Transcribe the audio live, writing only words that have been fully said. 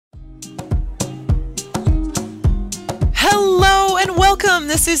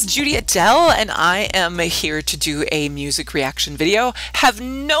this is Judy Adele, and I am here to do a music reaction video. Have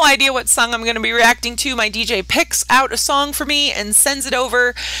no idea what song I'm going to be reacting to. My DJ picks out a song for me and sends it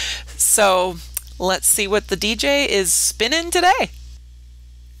over. So let's see what the DJ is spinning today.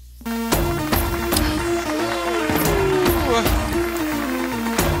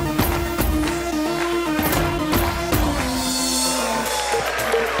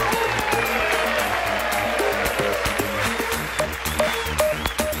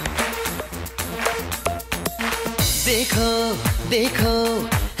 देखो देखो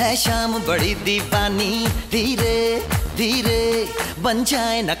है शाम बड़ी दीवानी, धीरे धीरे बन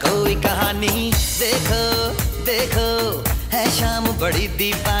जाए ना कोई कहानी। देखो देखो है शाम बड़ी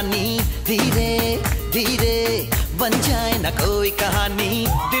दीवानी, धीरे धीरे बन जाए ना कोई कहानी।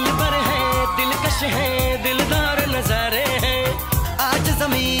 दिल पर है दिलकश है दिलदार नजारे हैं, आज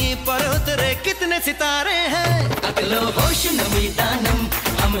जमीन पर उतरे कितने सितारे हैं। अगलो होश नमी दानम,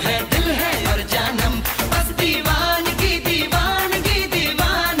 हम है दिल है और जानम, बस दीवानगी दीवानगी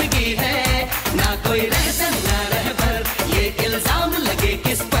दीवानगी है। ना कोई रहसन ना रहबर, ये इल्जाम लगे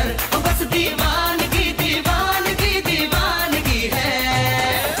किस पर, बस दीवानगी दीवानगी दीवानगी है।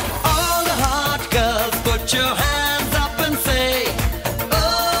 All the hot girls put your hands up and say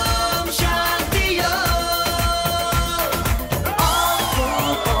Om Shanti Om. All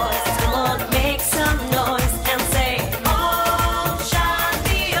cool boys, come on, make some noise and say Om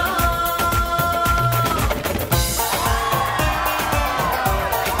Shanti Om.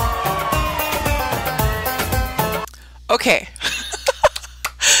 Okay.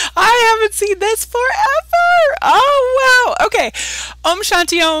 I haven't seen this forever. Oh, wow. Okay. Om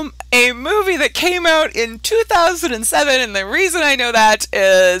Shanti Om, a movie that came out in 2007. And the reason I know that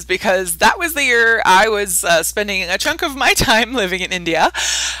is because that was the year I was spending a chunk of my time living in India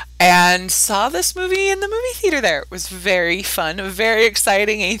and saw this movie in the movie theater there. It was very fun, very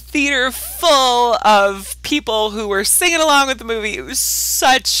exciting, a theater full of people who were singing along with the movie. It was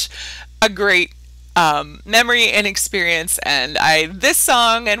such a great memory and experience, and this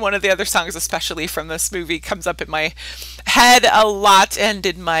song and one of the other songs especially from this movie comes up in my head a lot and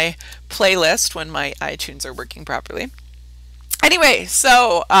in my playlist when my iTunes are working properly. Anyway,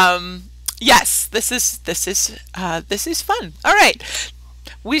 so yes, this is fun. All right,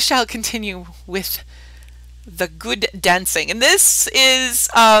 we shall continue with the good dancing, and this is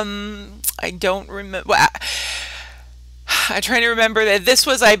I don't remember. Well, I'm trying to remember that this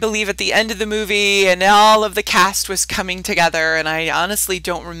was, I believe, at the end of the movie and all of the cast was coming together, and I honestly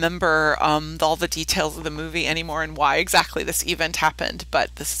don't remember all the details of the movie anymore and why exactly this event happened,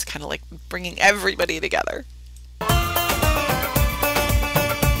 but this is kind of like bringing everybody together.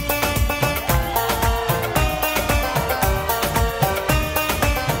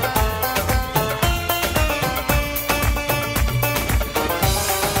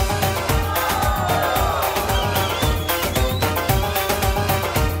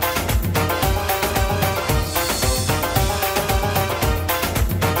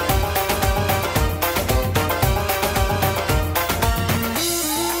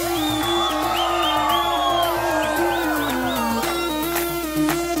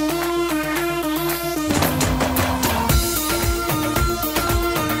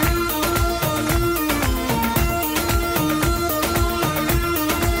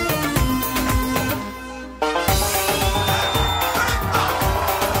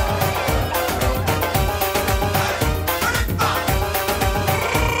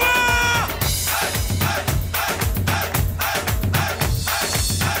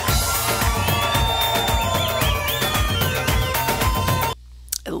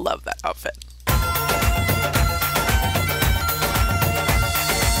 I love that outfit.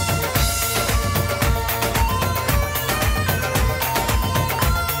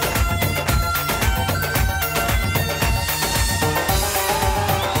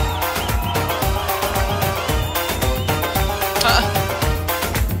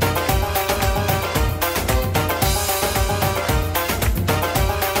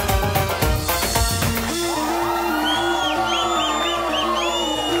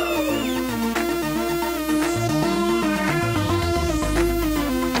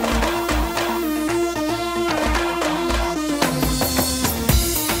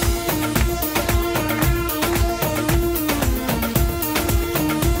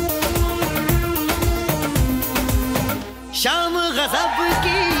 शाम गज़ब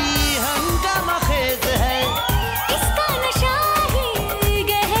की हंगामा खेज है, इसका नशा ही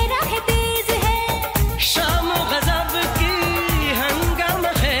गहरा है तेज है। शाम गज़ब की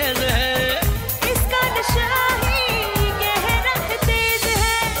हंगामा खेज है, इसका नशा ही गहरा है तेज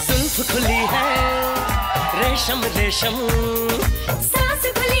है। जुल्फ खुली है रेशम रेशम, सांस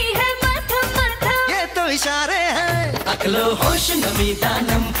इशारे हैं अकलो होश नमी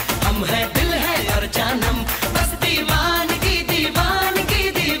दानम हम है दिल है और जानम बस दीवानगी दीवानगी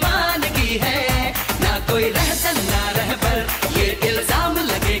दीवानगी है ना कोई रहसन ना रहबर ये इल्जाम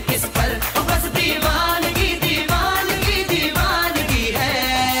लगे किस पर बस दीवानगी दीवानगी दीवानगी है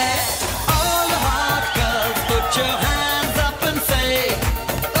All hot girls put your hands up and say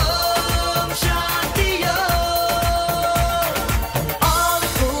Om Shanti All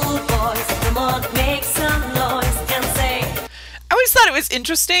the cool boys, come on, make some noise and say. I always thought it was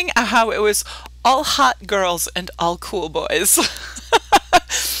interesting how it was all hot girls and all cool boys.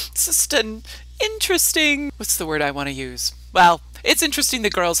 It's just an interesting, what's the word I want to use? Well, it's interesting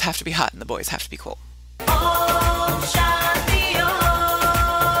the girls have to be hot and the boys have to be cool. Om Shanti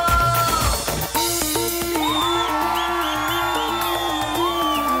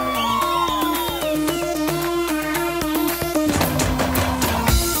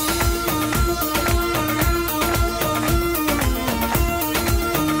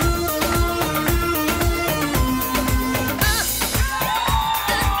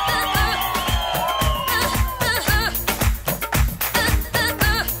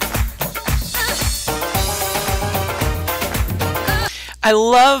I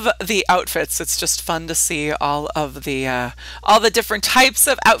love the outfits. It's just fun to see all the different types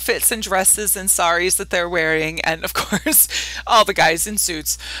of outfits and dresses and saris that they're wearing, and of course, all the guys in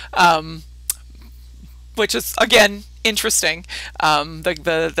suits, which is again interesting.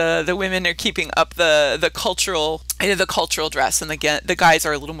 The women are keeping up the cultural dress, and the guys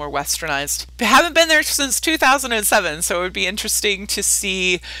are a little more westernized. They haven't been there since 2007, so it would be interesting to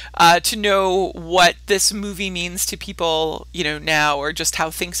see, to know what this movie means to people, now, or just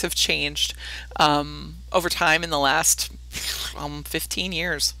how things have changed over time in the last 15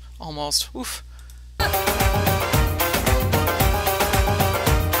 years almost. Oof.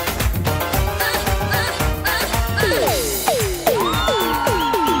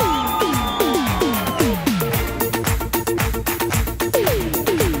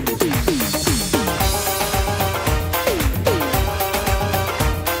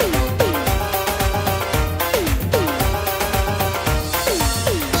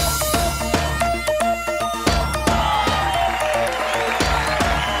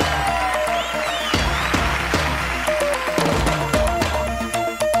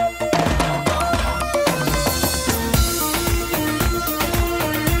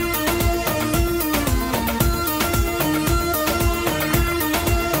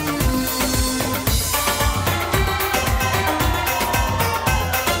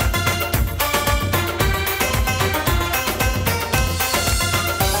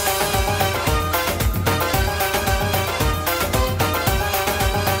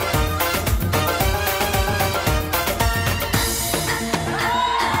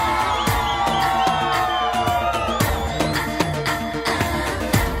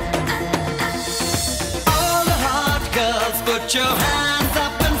 Put your hands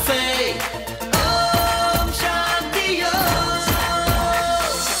up and say Om Shanti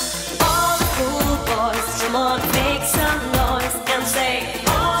All the cool boys, come on, make some noise and say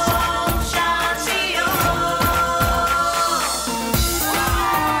Om Shanti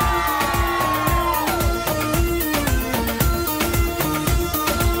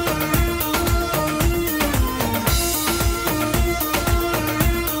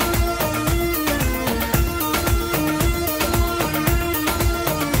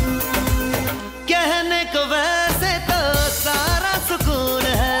कहने को वैसे तो सारा सुकून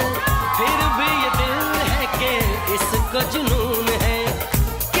है फिर भी ये दिल है कि इसको जुनून है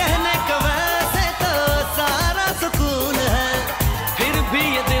कहने को वैसे तो सारा सुकून है फिर भी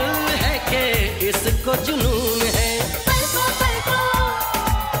ये दिल है कि इसको जुनून है पलको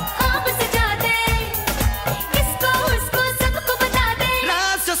ख्वाब सजाते किसको उसको सबको बता दे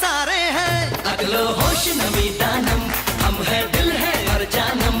राज जो सारे हैं अगलो होश नमी दानम हम है दिल है और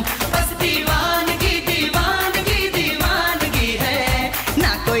जानम बस दीवानगी दीवानगी दीवानगी है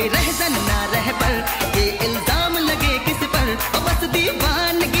ना कोई रहसन ना रहबर ये इल्जाम लगे किस पर बस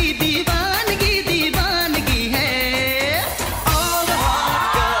दीवानगी दीवानगी दीवानगी है All the hot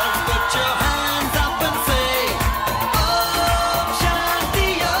girls put your hands up and say Om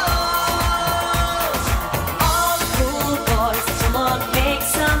Shanti All the cool boys, come on, make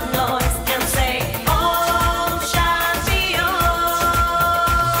some noise and say Om Shanti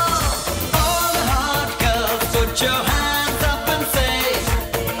All the hot girls put your hands up and say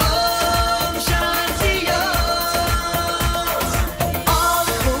Om Shanti All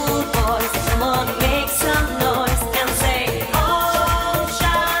the cool boys, come on, make some noise and say Om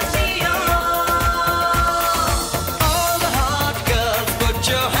Shanti All the hot girls put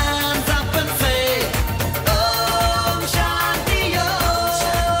your hands up and say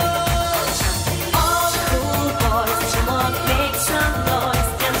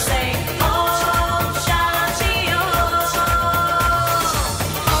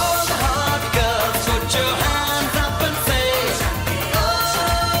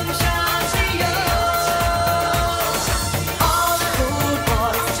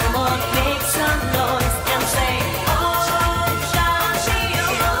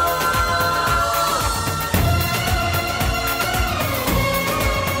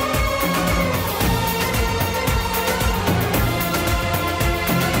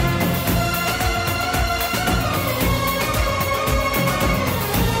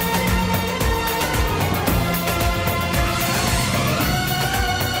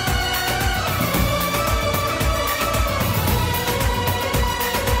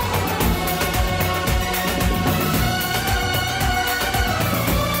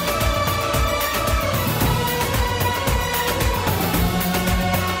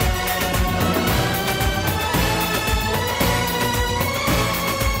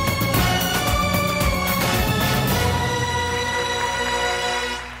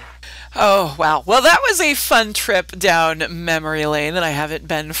Oh, wow. Well, that was a fun trip down memory lane that I haven't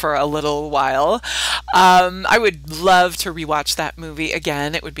been for a little while. I would love to rewatch that movie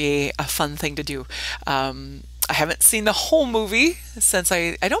again. It would be a fun thing to do. I haven't seen the whole movie since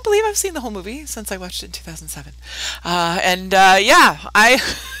I don't believe I've seen the whole movie since I watched it in 2007. Yeah,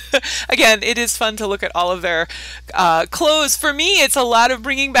 again, it is fun to look at all of their clothes. For me, it's a lot of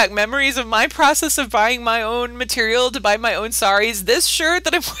bringing back memories of my process of buying my own material to buy my own saris. This shirt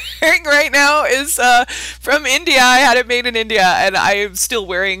that I'm wearing right now is from India. I had it made in India, and I am still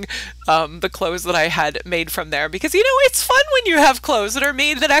wearing the clothes that I had made from there because, you know, it's fun when you have clothes that are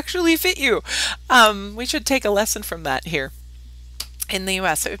made that actually fit you. We should take a lesson from that here in the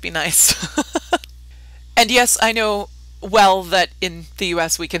US. It would be nice. And yes, I know well that in the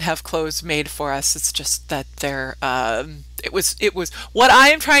US we can have clothes made for us. It's just that they're it was what I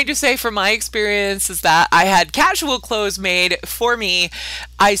am trying to say from my experience is that I had casual clothes made for me.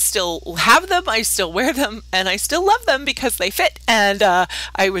 I still have them, I still wear them, and I still love them because they fit. And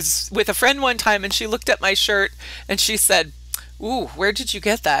I was with a friend one time and she looked at my shirt and she said, "Ooh, where did you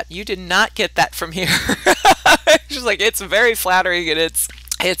get that? You did not get that from here." She's like, "It's very flattering, and it's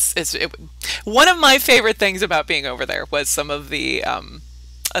one of my favorite things about being over there was some of the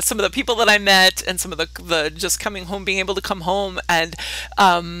people that I met and some of the just coming home, being able to come home and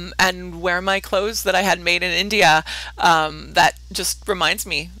wear my clothes that I had made in India. That just reminds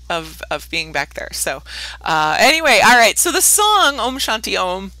me of being back there. So anyway, all right. So the song Om Shanti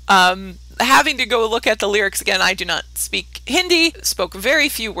Om. Having to go look at the lyrics again, I do not speak Hindi, spoke very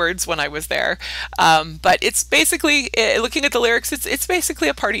few words when I was there, but it's basically, looking at the lyrics, it's basically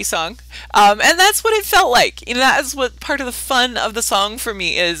a party song, and that's what it felt like. You know, that is what part of the fun of the song for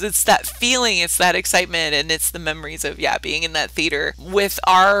me is. It's that feeling, it's that excitement, and it's the memories of, yeah, being in that theater with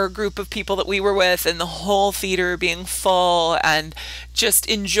our group of people that we were with, and the whole theater being full, and just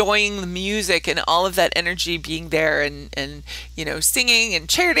enjoying the music and all of that energy being there, and you know, singing and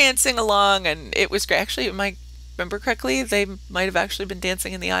chair dancing along. And it was great. Actually, if I remember correctly, they might have actually been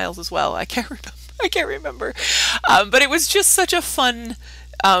dancing in the aisles as well. I can't remember. But it was just such a fun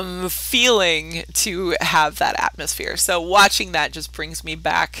feeling to have that atmosphere. So watching that just brings me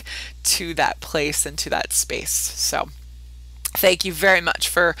back to that place and to that space. So thank you very much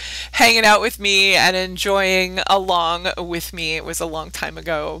for hanging out with me and enjoying along with me. It was a long time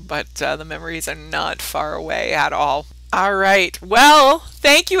ago, but the memories are not far away at all. All right. Well,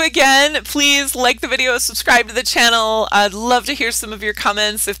 thank you again. Please like the video, subscribe to the channel. I'd love to hear some of your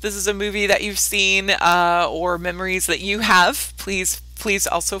comments. If this is a movie that you've seen or memories that you have, please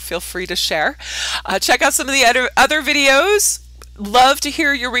also feel free to share. Check out some of the other videos. Love to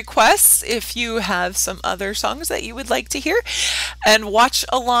hear your requests if you have some other songs that you would like to hear. And watch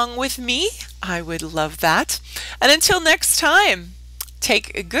along with me. I would love that. And until next time,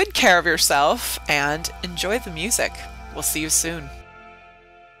 take good care of yourself and enjoy the music. We'll see you soon.